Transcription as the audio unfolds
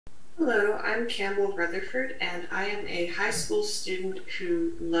Hello, I'm Campbell Rutherford, and I am a high school student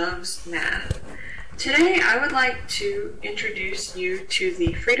who loves math. Today, I would like to introduce you to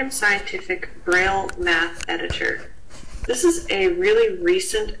the Freedom Scientific Braille Math Editor. This is a really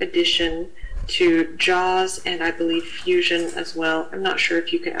recent addition to JAWS and I believe Fusion as well. I'm not sure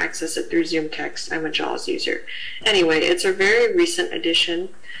if you can access it through Zoom Text. I'm a JAWS user. Anyway, it's a very recent addition.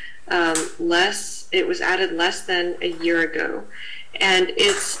 It was added less than a year ago, and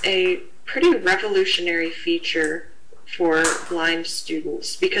it's a pretty revolutionary feature for blind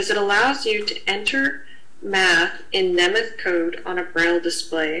students because it allows you to enter math in Nemeth code on a Braille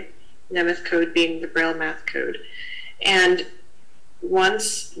display, Nemeth code being the Braille math code. And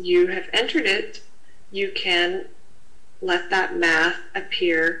once you have entered it, you can let that math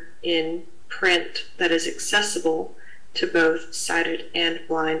appear in print that is accessible to both sighted and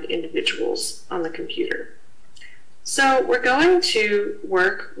blind individuals on the computer. So we're going to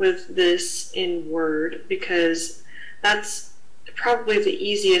work with this in Word because that's probably the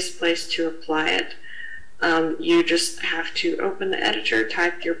easiest place to apply it. You just have to open the editor,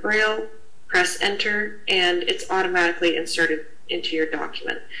 type your Braille, press enter, and it's automatically inserted into your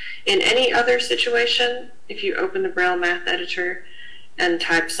document. In any other situation, if you open the Braille Math Editor and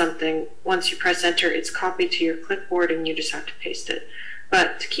type something, once you press enter, it's copied to your clipboard and you just have to paste it.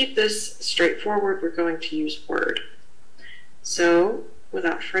 But to keep this straightforward, we're going to use Word. So,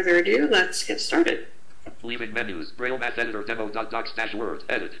 without further ado, let's get started. Leaving menus, Braille Math Editor demo.docs-word,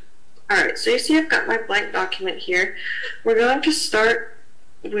 edit. Alright, so you see I've got my blank document here. We're going to start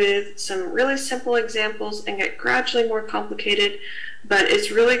with some really simple examples and get gradually more complicated, but it's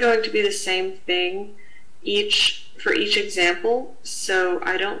really going to be the same thing for each example, so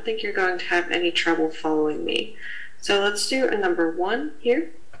I don't think you're going to have any trouble following me. So let's do a number 1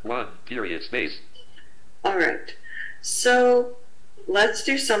 here. 1, period, space. Alright, so let's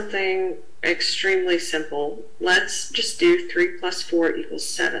do something extremely simple. Let's just do 3 plus 4 equals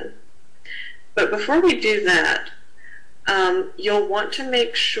 7. But before we do that, you'll want to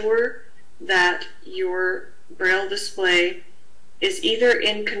make sure that your Braille display is either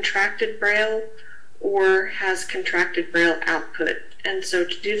in contracted Braille or has contracted Braille output. And so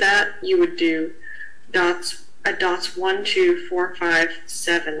to do that, you would do dots 1, 2, 4, 5,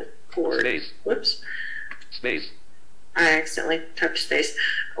 7 chord. Space. Whoops. Space. I accidentally typed space.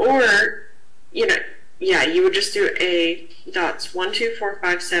 Or, you would just do a dots 1, 2, 4,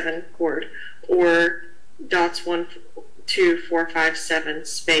 5, 7 chord, or dots 1, 2, 4, 5, 7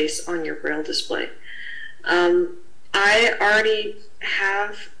 space on your Braille display. I already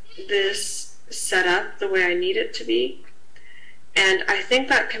have this set up the way I need it to be, and I think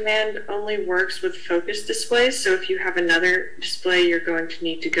that command only works with focus displays, so if you have another display, you're going to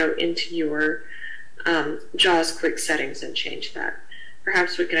need to go into your JAWS quick settings and change that.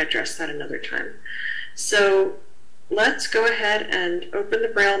 Perhaps we can address that another time. So let's go ahead and open the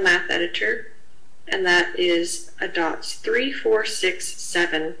Braille Math Editor, and that is a dots 3, 4, 6,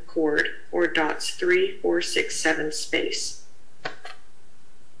 7 chord, or dots 3, 4, 6, 7 space.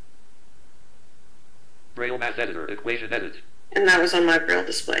 Braille Math Editor, equation edit. And that was on my Braille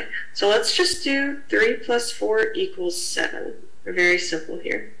display. So let's just do 3 plus 4 equals 7. Very simple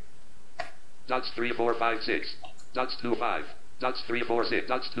here. Dots 3, 4, 5, 6. Dots 2, 5. Dots 3, 4, 6.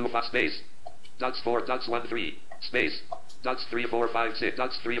 Dots 2, 5, space. Dots 4, dots 1, 3. Space. Dots 3, 4, 5, 6.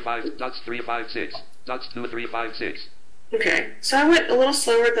 Dots 3, 5. Dots 3, 5, 6. Dots 2, 3, 5, 6. Okay, so I went a little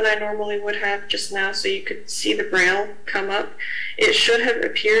slower than I normally would have just now so you could see the Braille come up. It should have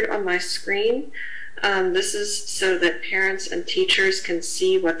appeared on my screen. This is so that parents and teachers can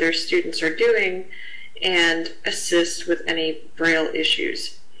see what their students are doing and assist with any Braille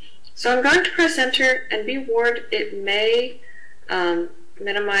issues. So I'm going to press enter, and be warned, it may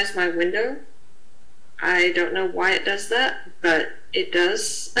minimize my window. I don't know why it does that, but it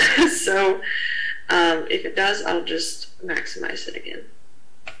does. So if it does, I'll just maximize it again.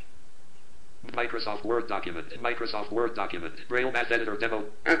 Microsoft Word document, Microsoft Word document, Braille Math Editor demo.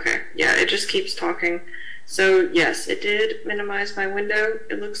 Okay, yeah, it just keeps talking. So yes, it did minimize my window,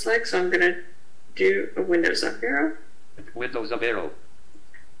 it looks like, so I'm going to do a Windows up arrow. Windows up arrow.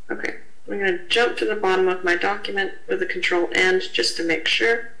 Okay, I'm going to jump to the bottom of my document with a Control End just to make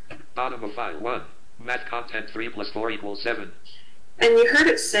sure. Bottom of file 1, math content 3 plus 4 equals 7. And you heard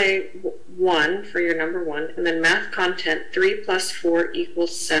it say 1 for your number 1, and then math content 3 plus 4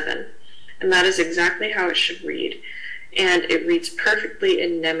 equals 7. And that is exactly how it should read. And it reads perfectly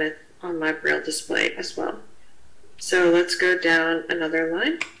in Nemeth on my Braille display as well. So let's go down another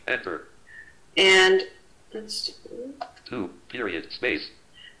line. Enter. And let's do 2, period, space.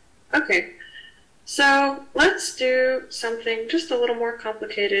 Okay. So let's do something just a little more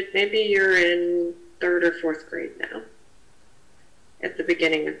complicated. Maybe you're in 3rd or 4th grade now, at the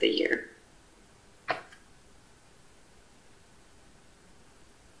beginning of the year.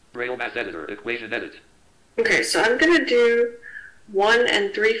 Braille Math Editor, equation edit. Okay, so I'm going to do 1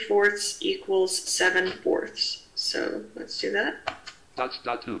 3/4 equals 7/4. So let's do that. Dots,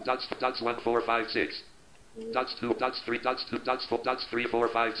 dot 2, dots, 1, 4, 5, 6. Dots 2, dots 3, dots 2, dots 4, dots 3, 4,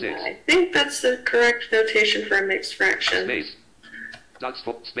 5, 6. I think that's the correct notation for a mixed fraction. Space. Dots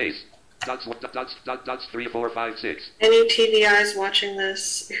 4, space. Dots 1, dots 3, 4, 5, 6. Any TVIs watching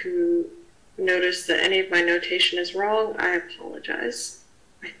this who notice that any of my notation is wrong, I apologize.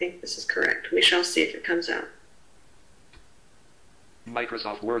 I think this is correct. We shall see if it comes out.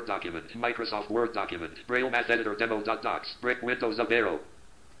 Microsoft Word document. Microsoft Word document. Braille Math Editor demo.docs. Brick Windows up arrow.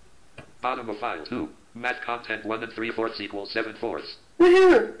 Bottom of file 2. Math content 1 3/4 equals 7/4.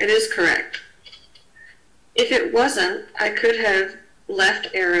 Woohoo! It is correct. If it wasn't, I could have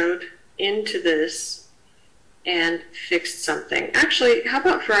left arrowed into this and fixed something. Actually, how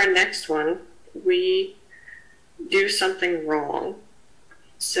about for our next one, we do something wrong.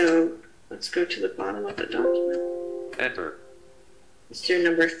 So let's go to the bottom of the document. Enter. Let's do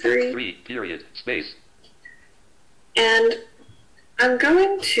number 3. 3, period, space. And I'm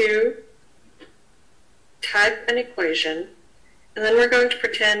going to type an equation, and then we're going to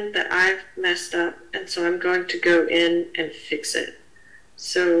pretend that I've messed up, and so I'm going to go in and fix it.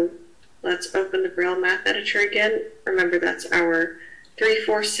 So let's open the Braille Math Editor again. Remember, that's our 3,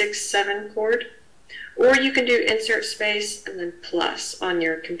 4, 6, 7 chord. Or you can do insert space and then plus on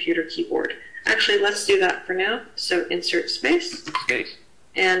your computer keyboard. Actually, let's do that for now. So insert space. Space.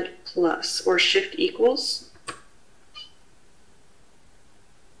 And plus, or shift equals.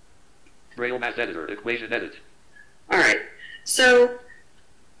 Braille Math Editor, equation edit. Alright, so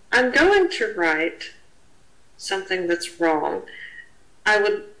I'm going to write something that's wrong.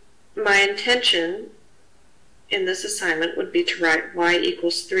 My intention in this assignment would be to write y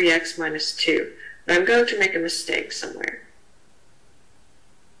equals 3x minus 2. But I'm going to make a mistake somewhere.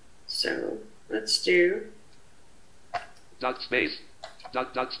 So let's do Dot space.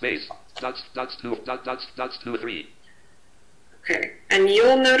 Dot space. Dots 2, dots 2, 3. Okay, and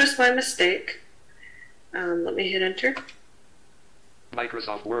you'll notice my mistake. Let me hit enter.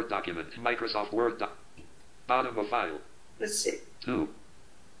 Microsoft Word document. Microsoft Word doc. Bottom of file. Let's see. 2,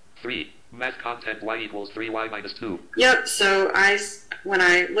 3. Math content y equals 3y minus 2. Yep, so when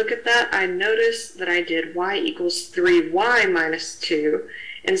I look at that, I notice that I did y equals 3y minus 2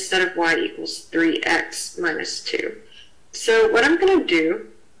 instead of y equals 3x minus 2. So what I'm going to do,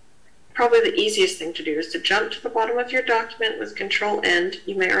 probably the easiest thing to do, is to jump to the bottom of your document with Control-End.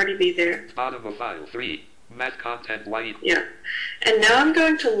 You may already be there. Bottom of file 3. Math content y equals. Yeah. And now I'm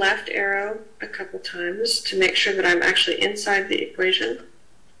going to left arrow a couple times to make sure that I'm actually inside the equation.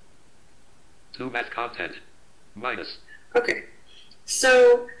 2 math content minus. Okay.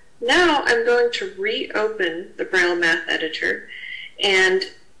 So now I'm going to reopen the Braille Math Editor, and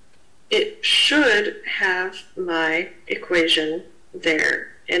it should have my equation there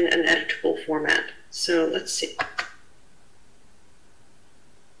in an editable format. So let's see.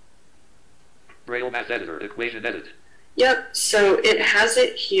 Braille Math Editor, equation edit. Yep, so it has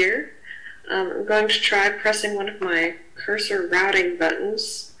it here. I'm going to try pressing one of my cursor routing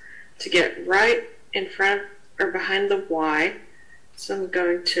buttons to get right in front or behind the Y. So I'm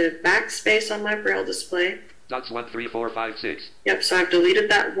going to backspace on my Braille display. Dots 1, 3, 4, 5, 6. Yep, so I've deleted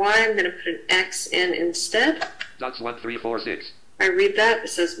that Y. I'm going to put an X in instead. Dots 1, 3, 4, 6. I read that. It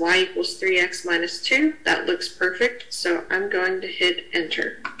says y equals 3x minus 2. That looks perfect. So I'm going to hit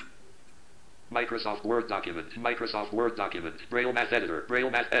enter. Microsoft Word document. Microsoft Word document. Braille Math Editor.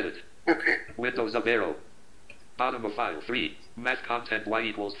 Braille Math Edit. Okay. Windows up arrow. Bottom of file 3. Math content y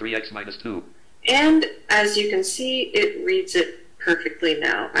equals 3x minus 2. And as you can see, it reads it perfectly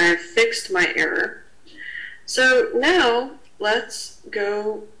now. I have fixed my error. So now let's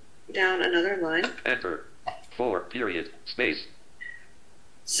go down another line. Enter. 4, period, space.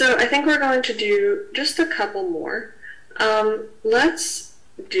 So I think we're going to do just a couple more. Let's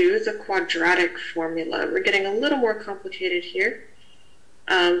do the quadratic formula. We're getting a little more complicated here.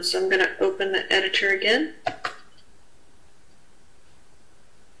 So I'm going to open the editor again.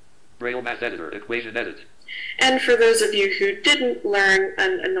 Braille Math Editor, equation edit. And for those of you who didn't learn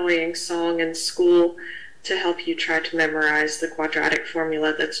an annoying song in school to help you try to memorize the quadratic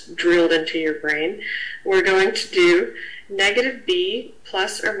formula that's drilled into your brain, we're going to do negative b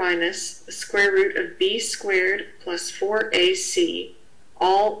plus or minus the square root of b squared plus 4ac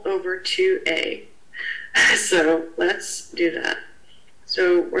all over 2a. So let's do that.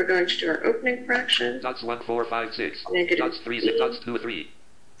 So we're going to do our opening fraction. Dots 1, 4, 5, 6. Negative Dots 3, 6. B. Dots 2, 3.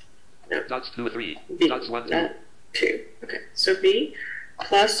 No. Dots 2, 3. B. Dots 1, 2. Not 2. Okay, so B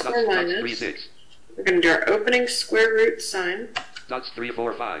plus Dots, or dots 3, minus. 6. We're going to do our opening square root sign. Dots 3,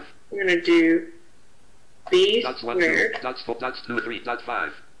 4, 5. We're going to do B Dots 1, squared 2. Dots 4. Dots 2, 3. Dot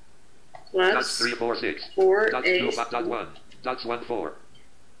 5. plus Dots 3, 4, 6. 4A. Dots 2, 5. Dot 1. Dots 1, 4.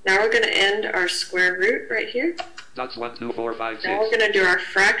 Now we're going to end our square root right here. Dots 1, 2, 4, 5, 6. Now we're going to do our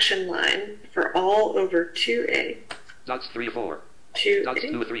fraction line for all over 2A. Dots 3, 4. 2A. Dots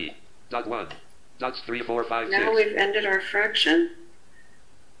 2, 3. Dot 1. Dots 3, 4, 5, 6. Now we've ended our fraction.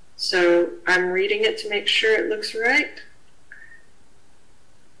 So I'm reading it to make sure it looks right.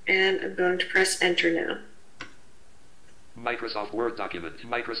 And I'm going to press enter now. Microsoft Word document.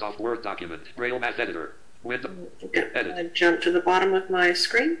 Microsoft Word document. Braille Math Editor. Window. Okay. Edit. I jump to the bottom of my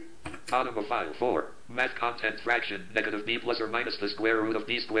screen. Bottom of file 4. Math content fraction. Negative b plus or minus the square root of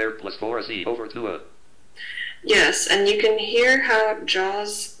b squared plus 4ac over 2a. Yes, and you can hear how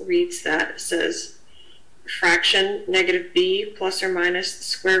JAWS reads that. It says fraction negative b plus or minus the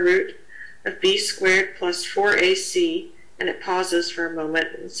square root of b squared plus 4ac, and it pauses for a moment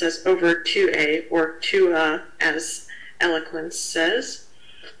and says over 2a, or 2a as Eloquence says,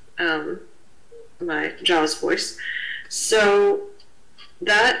 my JAWS voice. So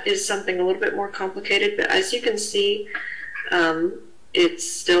that is something a little bit more complicated, but as you can see,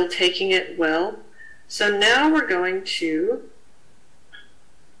 it's still taking it well. So now we're going to,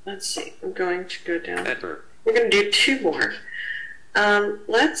 let's see, I'm going to go down. Enter. We're going to do two more.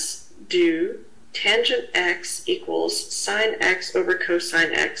 Let's do tangent x equals sine x over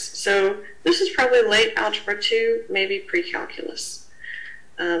cosine x. So this is probably late algebra 2, maybe pre-calculus.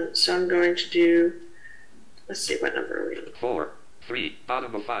 So I'm going to do, let's see, what number are we on? 4. 3.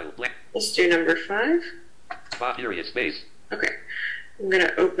 Bottom of file. Blank. Let's do number 5. Spot period space. Okay. I'm going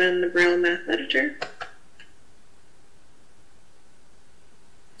to open the Braille Math Editor.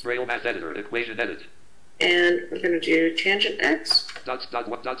 Braille Math Editor. Equation edit. And we're going to do tangent x. Dots dot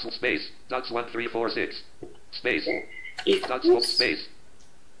 1 dots space. Dots 1 3 4 6. Space. Okay. Dots Equals. space.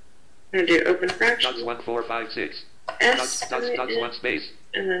 I'm going to do open fraction. Dots 1 4 5 6. S, Dots 1 space.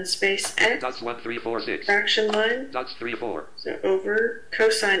 and then space x. Dots 1 3 4 6. Fraction line. Dots 3 4. So over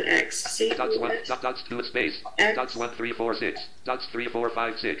cosine x. See? Dots 1 dots 2 space. X Dots 1 3 4 6. Dots 3 4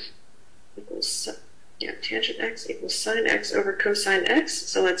 5 6. equals, yeah, tangent x equals sine x over cosine x.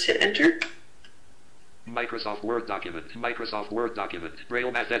 So let's hit enter. Microsoft Word document. Microsoft Word document.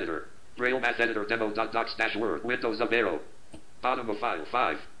 Braille Math Editor. Braille Math Editor demo docs dash word. Windows up arrow. Bottom of file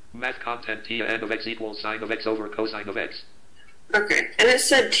 5. Math content tan of x equals sine of x over cosine of x. Okay, and it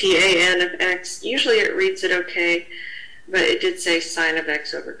said tan of x. Usually it reads it okay, but it did say sine of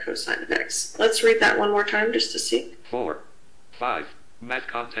x over cosine of x. Let's read that one more time just to see. 4. 5. Math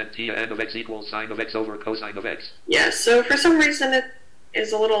content tan of x equals sine of x over cosine of x. Yeah, so for some reason it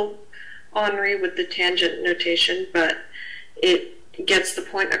is a little ornery with the tangent notation, but it gets the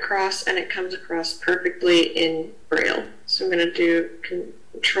point across and it comes across perfectly in Braille. So I'm going to do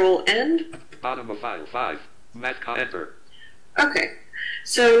Control End. Bottom of file 5. Math enter. Okay,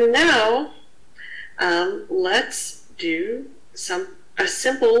 so now let's do a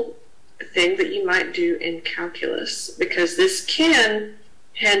simple thing that you might do in calculus, because this can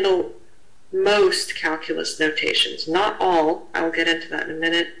handle most calculus notations. Not all, I'll get into that in a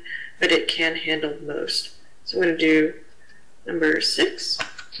minute, but it can handle most. So I'm going to do number 6.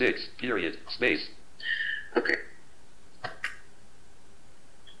 6. Period. Space. Okay.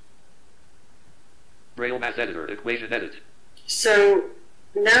 Braille Math Editor. Equation edit. So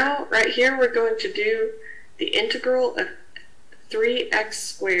now, right here, we're going to do the integral of 3x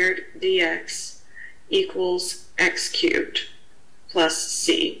squared dx equals x cubed plus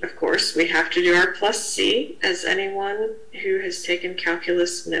c. Of course, we have to do our plus c, as anyone who has taken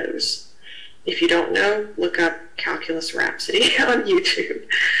calculus knows. If you don't know, look up Calculus Rhapsody on YouTube.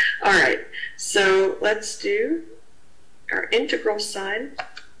 All right, so let's do our integral sign.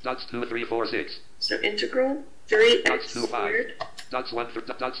 Dots 2 3 4 6. So integral 3x Dots 2 5. squared. Dots 1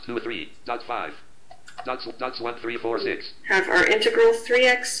 dots 2 3. Dot 5. Dots 1 3 4 6. Have our integral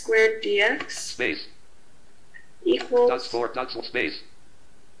 3x squared dx Space. equals Dots 4 dots space.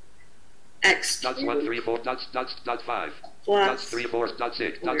 x Dots 1 3 4 dots dot 5. plus Dots 3 4 dot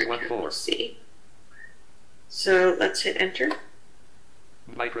 6. Dots 1 4. C. So let's hit enter.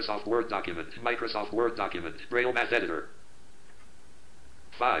 Microsoft Word document. Microsoft Word document. Braille Math Editor.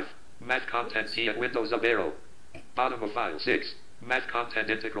 5. Math content C at Windows up arrow. Bottom of file 6. Math content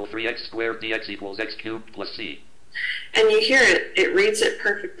integral 3x squared dx equals x cubed plus c. And you hear it, it reads it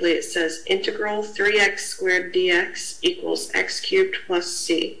perfectly. It says integral 3x squared dx equals x cubed plus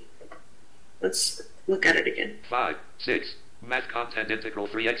c. Let's look at it again. 5, 6. Math content integral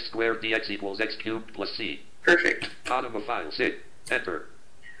 3x squared dx equals x cubed plus c. Perfect. Bottom of file, sit, enter.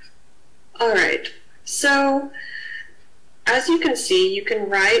 Alright, so as you can see, you can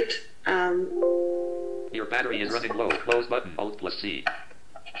write... Your battery is running low. Close button, Alt plus C.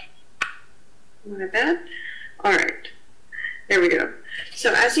 My bad. Alright, there we go.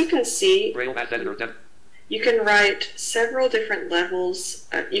 So as you can see, Braille math editor. you can write several different levels.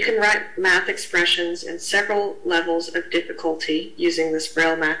 You can write math expressions in several levels of difficulty using this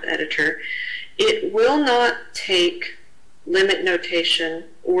Braille math editor. It will not take limit notation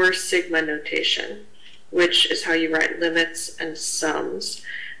or sigma notation, which is how you write limits and sums.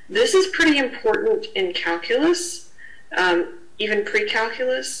 This is pretty important in calculus, even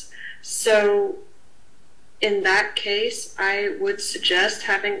pre-calculus. So in that case, I would suggest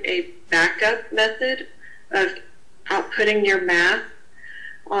having a backup method of outputting your math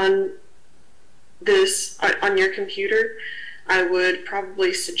on your computer. I would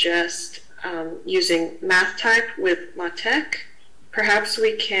probably suggest using math type with LaTeX. Perhaps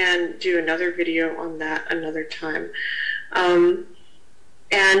we can do another video on that another time.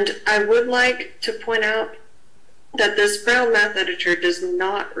 And I would like to point out that this Braille math editor does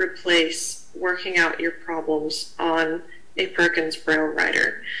not replace working out your problems on a Perkins Braille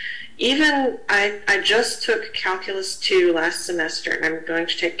writer. Even I just took Calculus 2 last semester, and I'm going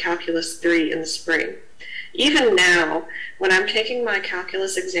to take Calculus 3 in the spring. Even now, when I'm taking my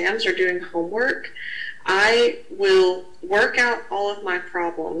calculus exams or doing homework, I will work out all of my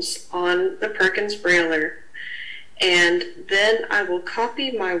problems on the Perkins Brailler, and then I will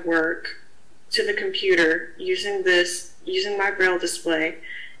copy my work to the computer using my Braille display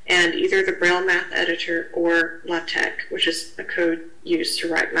and either the Braille math editor or LaTeX, which is a code used to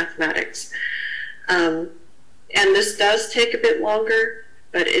write mathematics. And this does take a bit longer,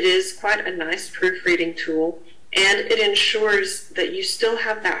 but it is quite a nice proofreading tool, and it ensures that you still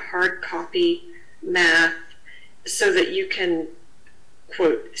have that hard copy math so that you can,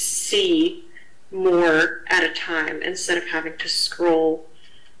 quote, see more at a time instead of having to scroll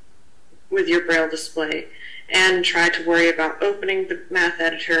with your Braille display and try to worry about opening the math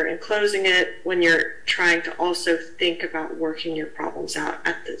editor and closing it when you're trying to also think about working your problems out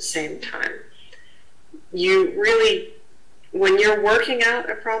at the same time. You really, when you're working out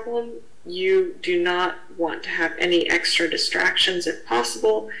a problem, you do not want to have any extra distractions if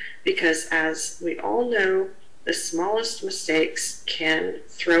possible, because as we all know, the smallest mistakes can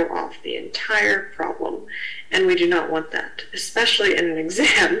throw off the entire problem, and we do not want that, especially in an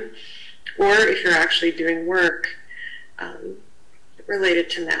exam or if you're actually doing work related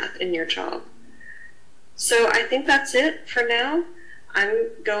to math in your job. So I think that's it for now. I'm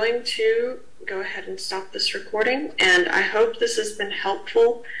going to go ahead and stop this recording, and I hope this has been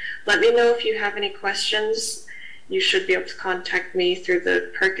helpful. Let me know if you have any questions. You should be able to contact me through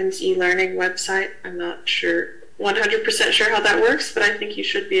the Perkins e-learning website. I'm not 100% sure how that works, but I think you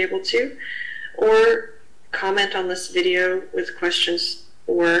should be able to. Or comment on this video with questions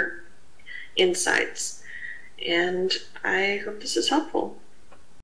or insights. And I hope this is helpful.